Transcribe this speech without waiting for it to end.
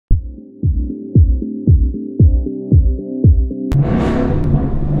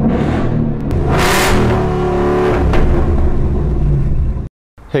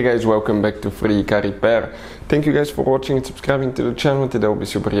Hey guys, welcome back to Free Car Repair. Thank you guys for watching and subscribing to the channel. Today will be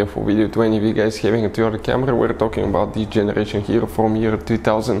super helpful video to any of you guys having a Toyota Camry. We're talking about this generation here from year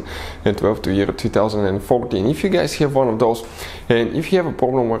 2012 to year 2014. If you guys have one of those and if you have a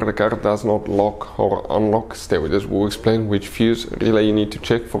problem where the car does not lock or unlock, stay with us. We'll explain which fuse relay you need to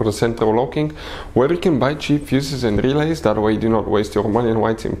check for the central locking, where you can buy cheap fuses and relays, that way you do not waste your money, and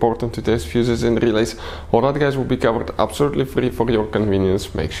why it's important to test fuses and relays. All that guys will be covered absolutely free for your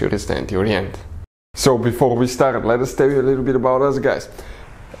convenience. Make sure you stay until the end. So before we start, let us tell you a little bit about us guys.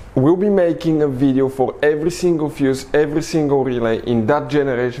 We'll be making a video for every single fuse, every single relay in that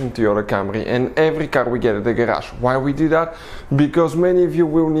generation Toyota Camry and every car we get at the garage. Why we do that? Because many of you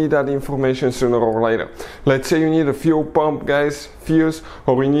will need that information sooner or later. Let's say you need a fuel pump guys, fuse,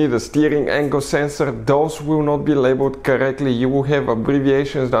 or you need a steering angle sensor. Those will not be labeled correctly. You will have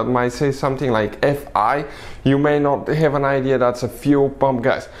abbreviations that might say something like FI. You may not have an idea that's a fuel pump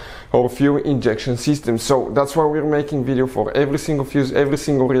guys, or fuel injection system. So that's why we're making video for every single fuse, every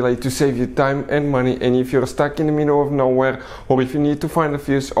single relay, to save you time and money. And if you're stuck in the middle of nowhere, or if you need to find a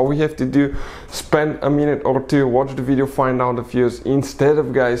fuse, all we have to do, spend a minute or two, watch the video, find out the fuse, instead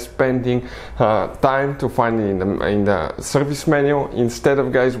of guys spending time to find it in the service manual, instead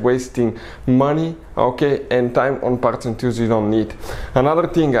of guys wasting money, okay, and time on parts and tools you don't need. Another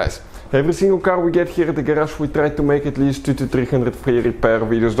thing guys, every single car we get here at the garage, we try to make at least 200 to 300 free repair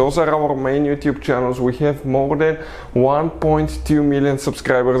videos. Those are our main YouTube channels. We have more than 1.2 million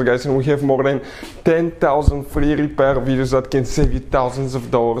subscribers guys, and we have more than 10,000 free repair videos that can save you thousands of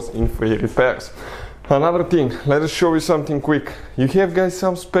dollars in free repairs. Another thing, let us show you something quick. You have guys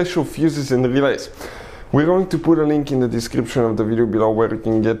some special fuses and relays. We're going to put a link in the description of the video below where you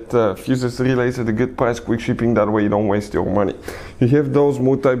can get fuses, relays at a good price, quick shipping, that way you don't waste your money. You have those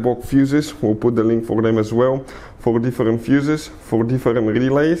multi-block fuses, we'll put the link for them as well, for different fuses, for different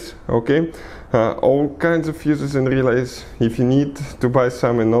relays, okay? All kinds of fuses and relays. If you need to buy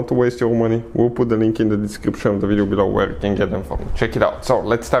some and not to waste your money, we'll put the link in the description of the video below where you can get them from. Check it out. So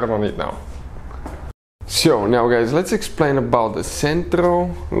let's start on it now. So now guys, let's explain about the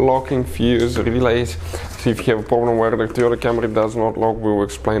central locking fuse relays. So if you have a problem where the Toyota Camry does not lock, we will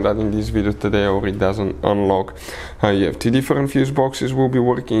explain that in this video today, or it doesn't unlock. You have two different fuse boxes. We'll be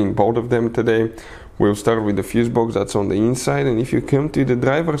working in both of them today. We'll start with the fuse box that's on the inside, and if you come to the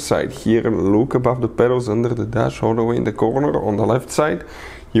driver's side here, look above the pedals under the dash, all the way in the corner on the left side,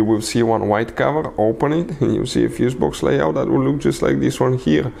 you will see one white cover. Open it and you'll see a fuse box layout that will look just like this one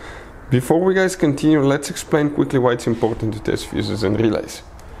here. Before we guys continue, let's explain quickly why it's important to test fuses and relays.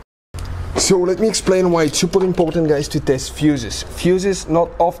 So let me explain why it's super important guys to test fuses. Fuses,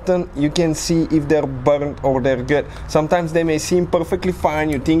 not often you can see if they're burnt or they're good. Sometimes they may seem perfectly fine,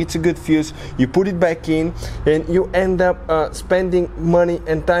 you think it's a good fuse, you put it back in and you end up spending money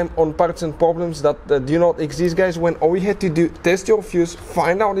and time on parts and problems that do not exist guys, when all you had to do, test your fuse,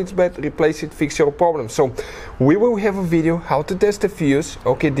 find out it's bad, replace it, fix your problem. So we will have a video how to test a fuse,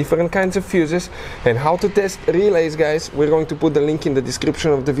 okay, different kinds of fuses, and how to test relays guys. We're going to put the link in the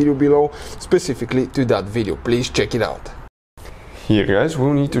description of the video below specifically to that video. Please check it out. Here guys,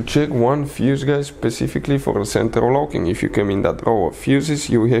 we'll need to check one fuse guys, specifically for the central locking. If you come in that row of fuses,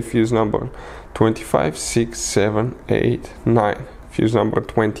 you have fuse number 25, 6, 7, 8, 9. Fuse number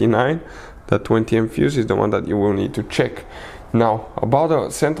 29, that 20M fuse is the one that you will need to check. Now about the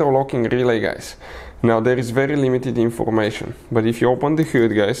central locking relay guys, now there is very limited information, but if you open the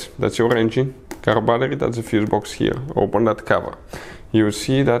hood guys, that's your engine, car battery, that's the fuse box here, open that cover, you will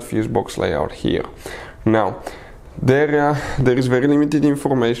see that fuse box layout here. Now there is very limited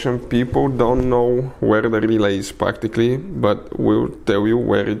information. People don't know where the relay is practically, but we'll tell you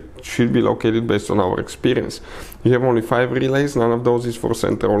where it should be located based on our experience. You have only 5 relays, none of those is for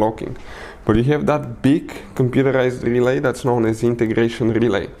central locking, but you have that big computerized relay that's known as integration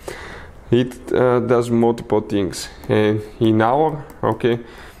relay. It does multiple things, and in our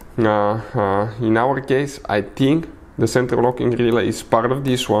case, I think the central locking relay is part of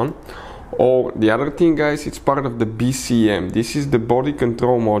this one, or the other thing guys, it's part of the BCM. This is the body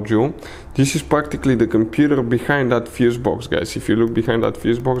control module. This is practically the computer behind that fuse box guys. If you look behind that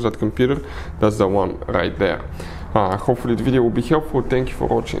fuse box, that computer, that's the one right there. Hopefully the video will be helpful. Thank you for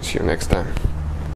watching. See you next time.